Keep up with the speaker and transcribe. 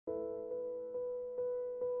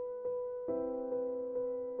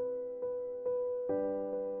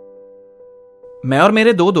मैं और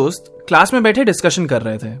मेरे दो दोस्त क्लास में बैठे डिस्कशन कर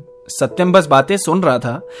रहे थे। सत्यम बस बातें सुन रहा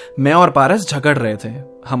था। मैं और पारस झगड़ रहे थे।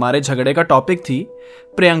 हमारे झगड़े का टॉपिक थी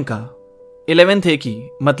प्रियंका, 11th ए की,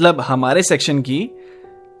 मतलब हमारे सेक्शन की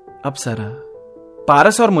अप्सरा।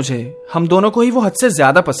 पारस और मुझे, हम दोनों को ही वो हद से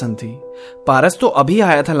ज्यादा पसंद थी। पारस तो अभी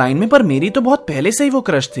आया था लाइन में, पर मेरी तो बहुत पहले से ही वो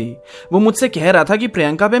क्रश थी। वो मुझसे कह रहा था कि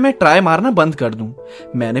प्रियंका पे मैं ट्राई मारना बंद कर दूं।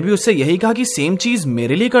 मैंने भी उससे यही कहा कि सेम चीज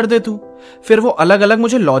मेरे लिए कर दे तू। फिर वो अलग अलग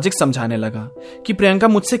मुझे लॉजिक समझाने लगा कि प्रियंका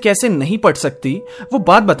मुझसे कैसे नहीं पढ़ सकती, वो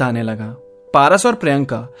बात बताने लगा। पारस और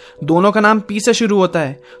प्रियंका दोनों का नाम पी से शुरू होता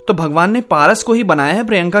है, तो भगवान ने पारस को ही बनाया है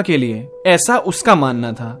प्रियंका के लिए, ऐसा उसका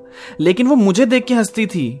मानना था। लेकिन वो मुझे देख के हंसती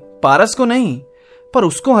थी, पारस को नहीं। पर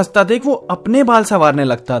उसको हंसता देख वो अपने बाल संवारने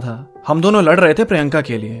लगता था। हम दोनों लड़ रहे थे प्रियंका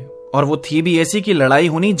के लिए, और वो थी भी ऐसी कि लड़ाई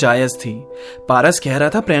होनी जायज थी। पारस कह रहा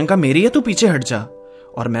था प्रियंका मेरी है, तू पीछे हट जा।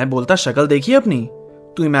 और मैं बोलता शक्ल देखिए अपनी,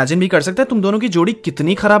 तू इमेजिन भी कर सकता है तुम दोनों की जोड़ी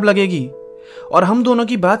कितनी खराब लगेगी। और हम दोनों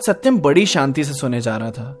की बात सत्यम बड़ी शांति से सुने जा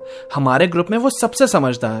रहा था। हमारे ग्रुप में वो सबसे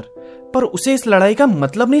समझदार, पर उसे इस लड़ाई का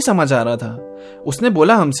मतलब नहीं समझ आ रहा था। उसने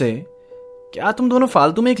बोला हमसे, क्या तुम दोनों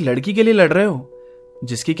फालतू में एक लड़की के लिए लड़ रहे हो?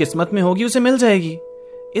 जिसकी किस्मत में होगी उसे मिल जाएगी।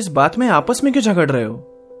 इस बात में आपस में क्यों झगड़ रहे हो?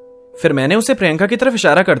 फिर मैंने उसे प्रियंका की तरफ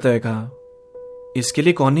इशारा करते हुए कहा, इसके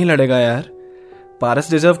लिए कौन नहीं लड़ेगा यार,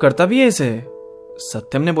 पारस डिजर्व करता भी है इसे।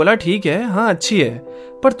 सत्यम ने बोला, ठीक है, हाँ अच्छी है,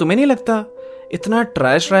 पर तुम्हें नहीं लगता इतना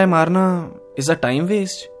ट्राई मारना इज अ टाइम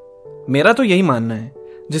वेस्ट? मेरा तो यही मानना है,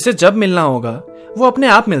 जिसे जब मिलना होगा वो अपने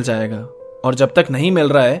आप मिल जाएगा, और जब तक नहीं मिल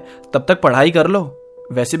रहा है तब तक पढ़ाई कर लो,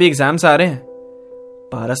 वैसे भी एग्जाम्स आ रहे हैं।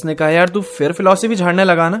 पारस ने कहा, यार तू फिर फिलॉसफी झाड़ने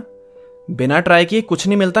लगा ना, बिना ट्राई किए कुछ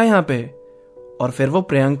नहीं मिलता यहाँ पे। और फिर वो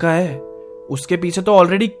प्रियंका है, उसके पीछे तो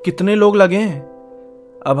ऑलरेडी कितने लोग लगे हैं।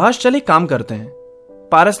 अभाष चल एक काम करते हैं,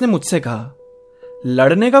 पारस ने मुझसे कहा,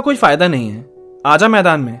 लड़ने का कोई फायदा नहीं है, आजा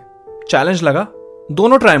मैदान में, चैलेंज लगा,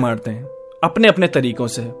 दोनों ट्राई मारते हैं अपने अपने तरीकों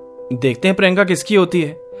से, देखते हैं प्रियंका किसकी होती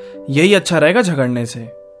है, यही अच्छा रहेगा झगड़ने से।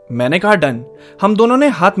 मैंने कहा डन। हम दोनों ने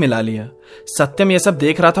हाथ मिला लिया। सत्यम ये सब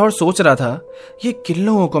देख रहा था और सोच रहा था, ये किन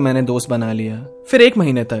लोगों को मैंने दोस्त बना लिया। फिर 1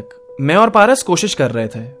 महीने तक मैं और पारस कोशिश कर रहे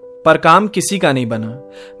थे, पर काम किसी का नहीं बना।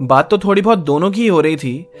 बात तो थोड़ी बहुत दोनों की ही हो रही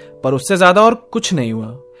थी, पर उससे ज्यादा और कुछ नहीं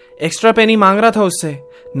हुआ। एक्स्ट्रा पेनी मांग रहा था उससे,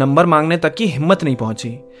 नंबर मांगने तक की हिम्मत नहीं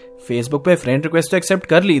पहुंची। फेसबुक पे फ्रेंड रिक्वेस्ट तो एक्सेप्ट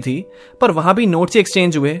कर ली थी, पर वहां भी नोट्स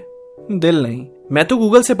एक्सचेंज हुए, दिल नहीं। मैं तो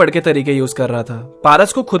गूगल से पढ़ के तरीके यूज कर रहा था।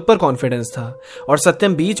 पारस को खुद पर कॉन्फिडेंस था, और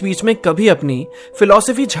सत्यम बीच बीच में कभी अपनी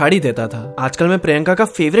फिलॉसफी झाड़ी देता था। आजकल मैं प्रियंका का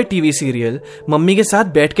फेवरेट टीवी सीरियल मम्मी के साथ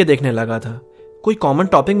बैठ के देखने लगा था। कोई कॉमन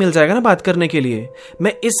टॉपिक मिल जाएगा ना बात करने के लिए।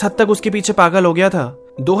 मैं इस हद तक उसके पीछे पागल हो गया था।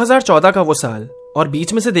 2014 का वो साल, और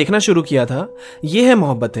बीच में से देखना शुरू किया था ये है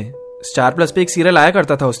मोहब्बतें। स्टार प्लस पे एक सीरियल आया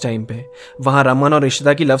करता था उस टाइम पे। वहां रमन और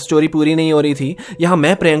रिश्ता की लव स्टोरी पूरी नहीं हो रही थी, यहाँ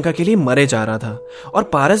मैं प्रियंका के लिए मरे जा रहा था, और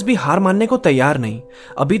पारस भी हार मानने को तैयार नहीं।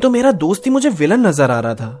 अभी तो मेरा दोस्त ही मुझे विलन नजर आ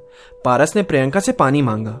रहा था। पारस ने प्रियंका से पानी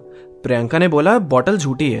मांगा। प्रियंका ने बोला बॉटल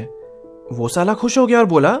झूठी है। वो साला खुश हो गया और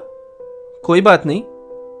बोला, कोई बात नहीं,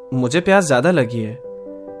 मुझे प्यास ज्यादा लगी है।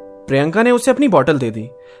 प्रियंका ने उसे अपनी बोतल दे दी।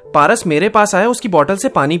 पारस मेरे पास आया उसकी बोतल से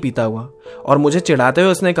पानी पीता हुआ, और मुझे चिढ़ाते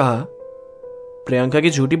हुए उसने कहा, प्रियंका की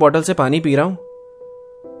झूठी बोतल से पानी पी रहा हूं,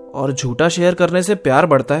 और झूठा शेयर करने से प्यार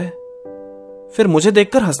बढ़ता है। फिर मुझे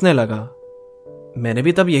देखकर हंसने लगा। मैंने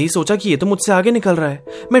भी तब यही सोचा कि ये तो मुझसे आगे निकल रहा है।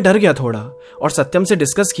 मैं डर गया थोड़ा, और सत्यम से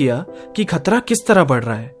डिस्कस किया कि खतरा किस तरह बढ़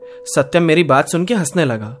रहा है। सत्यम मेरी बात सुन के हंसने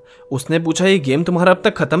लगा। उसने पूछा, ये गेम तुम्हारा अब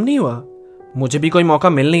तक खत्म नहीं हुआ? मुझे भी कोई मौका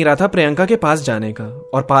मिल नहीं रहा था प्रियंका के पास जाने का,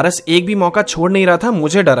 और पारस एक भी मौका छोड़ नहीं रहा था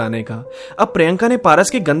मुझे डराने का। अब प्रियंका ने पारस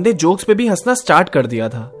के गंदे जोक्स पे भी हंसना स्टार्ट कर दिया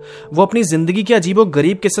था। वो अपनी जिंदगी के अजीबो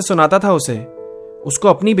गरीब किस्से सुनाता था उसे। उसको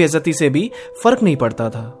अपनी बेइज्जती से भी फर्क नहीं पड़ता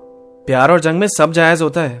था। प्यार और जंग में सब जायज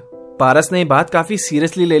होता है। पारस ने ये बात काफी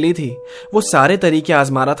सीरियसली ले ली थी। वो सारे तरीके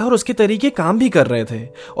आजमा रहा था, और उसके तरीके काम भी कर रहे थे,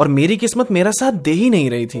 और मेरी किस्मत मेरा साथ दे ही नहीं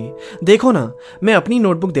रही थी। देखो ना, मैं अपनी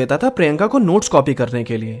नोटबुक देता था प्रियंका को नोट्स कॉपी करने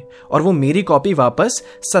के लिए, और वो मेरी कॉपी वापस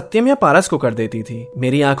सत्यम या पारस को कर देती थी।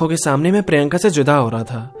 मेरी आंखों के सामने मैं प्रियंका से जुदा हो रहा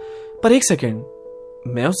था। पर एक सेकेंड,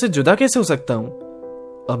 मैं उससे जुदा कैसे हो सकता हूं?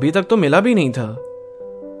 अभी तक तो मिला भी नहीं था।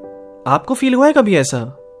 आपको फील हुआ है कभी ऐसा,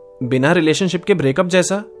 बिना रिलेशनशिप के ब्रेकअप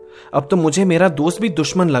जैसा? अब तो मुझे मेरा दोस्त भी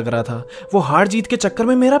दुश्मन लग रहा था। वो हार जीत के चक्कर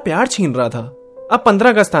में मेरा प्यार छीन रहा था। अब 15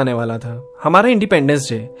 अगस्त आने वाला था, हमारा इंडिपेंडेंस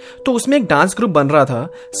डे, तो उसमें एक डांस ग्रुप बन रहा था।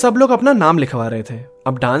 सब लोग अपना नाम लिखवा रहे थे।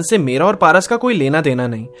 अब डांस से मेरा और पारस का कोई लेना देना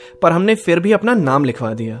नहीं, पर हमने फिर भी अपना नाम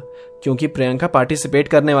लिखवा दिया, क्योंकि प्रियंका पार्टिसिपेट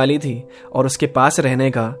करने वाली थी, और उसके पास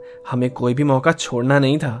रहने का हमें कोई भी मौका छोड़ना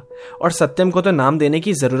नहीं था। और सत्यम को तो नाम देने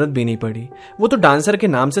की जरूरत भी नहीं पड़ी। वो तो डांसर के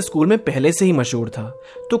नाम से स्कूल में पहले से ही मशहूर था,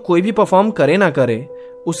 तो कोई भी परफॉर्म करे ना करे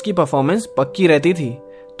उसकी परफॉर्मेंस पक्की रहती थी।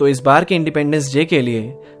 तो इस बार के इंडिपेंडेंस डे के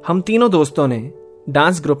लिए हम तीनों दोस्तों ने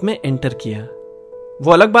डांस ग्रुप में एंटर किया।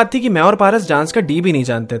 वो अलग बात थी कि मैं और पारस डांस का डी भी नहीं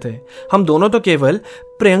जानते थे। हम दोनों तो केवल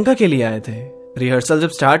प्रियंका के लिए आए थे। रिहर्सल जब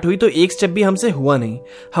स्टार्ट हुई तो एक स्टेप भी हमसे हुआ नहीं।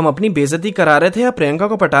 हम अपनी बेइज्जती करा रहे थे या प्रियंका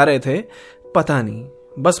को पटा रहे थे, पता नहीं।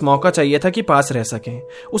 बस मौका चाहिए था कि पास रह सकें,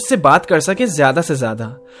 उससे बात कर सके ज्यादा से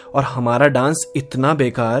ज्यादा। और हमारा डांस इतना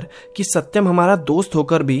बेकार कि सत्यम हमारा दोस्त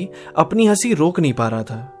होकर भी अपनी हंसी रोक नहीं पा रहा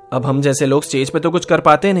था। अब हम जैसे लोग स्टेज पे तो कुछ कर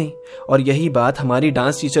पाते नहीं, और यही बात हमारी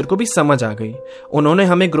डांस टीचर को भी समझ आ गई। उन्होंने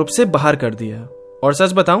हमें ग्रुप से बाहर कर दिया। और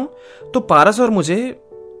सच बताऊं तो पारस और मुझे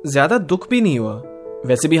ज्यादा दुख भी नहीं हुआ।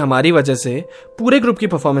 वैसे भी हमारी वजह से पूरे ग्रुप की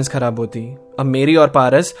परफॉर्मेंस खराब होती। अब मेरी और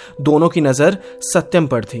पारस दोनों की नजर सत्यम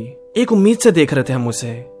पर थी। एक उम्मीद से देख रहे थे हम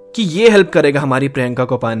उसे कि ये हेल्प करेगा हमारी प्रियंका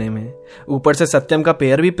को पाने में। ऊपर से सत्यम का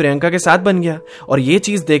पेयर भी प्रियंका के साथ बन गया, और ये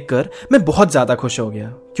चीज देखकर मैं बहुत ज्यादा खुश हो गया,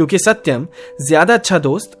 क्योंकि सत्यम ज्यादा अच्छा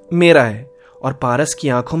दोस्त मेरा है। और पारस की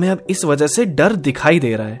आंखों में अब इस वजह से डर दिखाई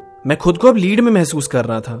दे रहा है। मैं खुद को अब लीड में महसूस कर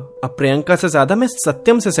रहा था। अब प्रियंका से ज्यादा मैं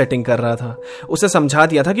सत्यम से सेटिंग कर रहा था। उसे समझा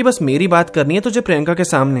दिया था कि बस मेरी बात करनी है तुझे प्रियंका के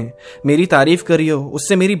सामने, मेरी तारीफ करियो,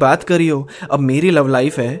 उससे मेरी बात करियो। अब मेरी लव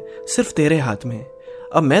लाइफ है सिर्फ तेरे हाथ में।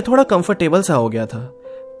 अब मैं थोड़ा कंफर्टेबल सा हो गया था।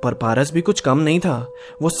 पर पारस भी कुछ कम नहीं था।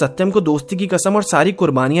 वो सत्यम को दोस्ती की कसम और सारी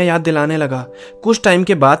कुर्बानियां याद दिलाने लगा। कुछ टाइम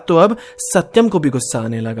के बाद तो अब सत्यम को भी गुस्सा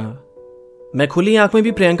आने लगा। मैं खुली आंख में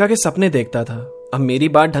भी प्रियंका के सपने देखता था। अब मेरी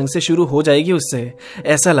बात ढंग से शुरू हो जाएगी उससे,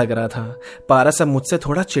 ऐसा लग रहा था। पारस अब मुझसे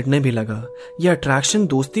थोड़ा चिढ़ने भी लगा। यह अट्रैक्शन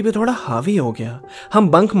दोस्ती पे थोड़ा हावी हो गया। हम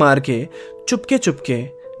बंक मार के चुपके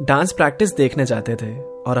डांस प्रैक्टिस देखने जाते थे,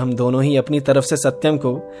 और हम दोनों ही अपनी तरफ से सत्यम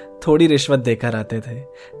को थोड़ी रिश्वत देकर आते थे।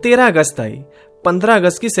 13 अगस्त आई। 15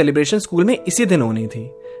 अगस्त की सेलिब्रेशन स्कूल में इसी दिन होनी थी।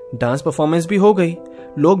 डांस परफॉर्मेंस भी हो गई।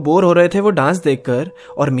 लोग बोर हो रहे थे वो डांस देखकर,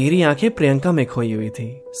 और मेरी आंखें प्रियंका में खोई हुई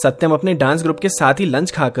थी। सत्यम अपने डांस ग्रुप के साथ ही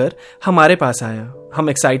लंच खाकर हमारे पास आया। हम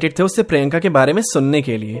एक्साइटेड थे उससे प्रियंका के बारे में सुनने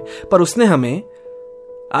के लिए, पर उसने हमें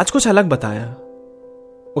आज कुछ अलग बताया।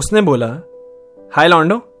 उसने बोला, हाय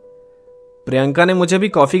लॉन्डो, प्रियंका ने मुझे भी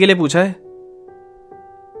कॉफी के लिए पूछा है।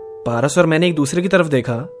 पारस और मैंने एक दूसरे की तरफ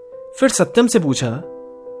देखा, फिर सत्यम से पूछा,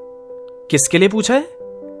 किसके लिए पूछा है?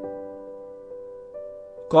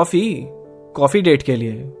 कॉफी डेट के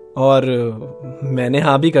लिए, और मैंने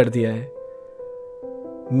हाँ भी कर दिया है।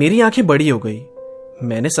 मेरी आंखें बड़ी हो गई।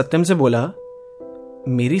 मैंने सत्यम से बोला,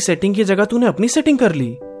 मेरी सेटिंग की जगह तूने अपनी सेटिंग कर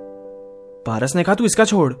ली। पारस ने कहा, तू इसका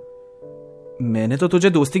छोड़, मैंने तो तुझे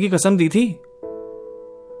दोस्ती की कसम दी थी।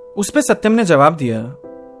 उस पे सत्यम ने जवाब दिया,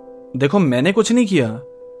 देखो मैंने कुछ नहीं किया,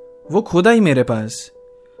 वो खुद आई मेरे पास,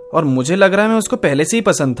 और मुझे लग रहा है मैं उसको पहले से ही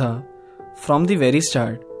पसंद था, फ्रॉम द वेरी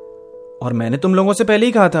स्टार्ट। और मैंने तुम लोगों से पहले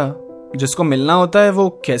ही कहा था, जिसको मिलना होता है वो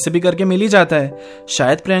कैसे भी करके मिल ही जाता है।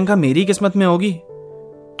 शायद प्रियंका मेरी किस्मत में होगी।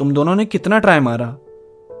 तुम दोनों ने कितना ट्राई मारा,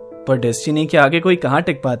 पर डेस्टिनी के आगे कोई कहां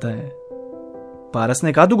टिक पाता है। पारस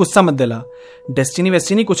ने कहा, तू गुस्सा मत दिला, डेस्टिनी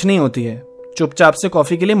वेस्टिनी कुछ नहीं होती है, चुपचाप से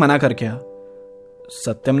कॉफी के लिए मना करके आ।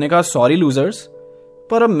 सत्यम ने कहा, सॉरी लूजर्स,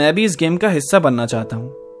 पर अब मैं भी इस गेम का हिस्सा बनना चाहता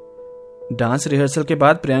हूं। डांस रिहर्सल के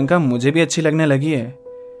बाद प्रियंका मुझे भी अच्छी लगने लगी है।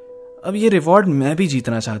 अब ये रिवॉर्ड मैं भी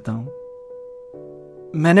जीतना चाहता हूं।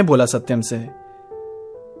 मैंने बोला सत्यम से,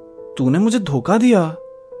 तूने मुझे धोखा दिया?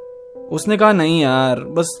 उसने कहा, नहीं यार,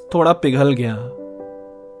 बस थोड़ा पिघल गया।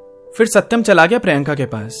 फिर सत्यम चला गया प्रियंका के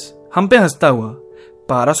पास, हम पे हंसता हुआ।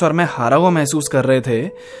 पारस और मैं हारा हुआ महसूस कर रहे थे।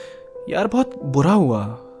 यार बहुत बुरा हुआ,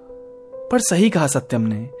 पर सही कहा सत्यम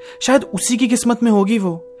ने, शायद उसी की किस्मत में होगी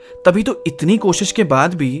वो। तभी तो इतनी कोशिश के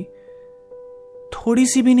बाद भी थोड़ी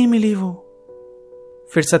सी भी नहीं मिली वो।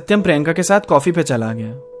 फिर सत्यम प्रियंका के साथ कॉफी पे चला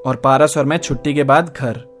गया, और पारस और मैं छुट्टी के बाद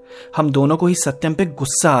घर। हम दोनों को ही सत्यम पे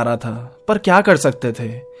गुस्सा आ रहा था, पर क्या कर सकते थे।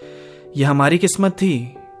 यह हमारी किस्मत थी,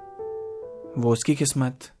 वो उसकी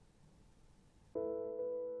किस्मत।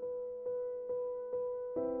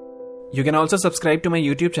 You can also subscribe to my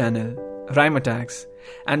YouTube channel, Rhyme Attacks,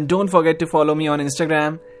 and don't forget to follow me on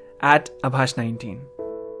Instagram @Abhash19.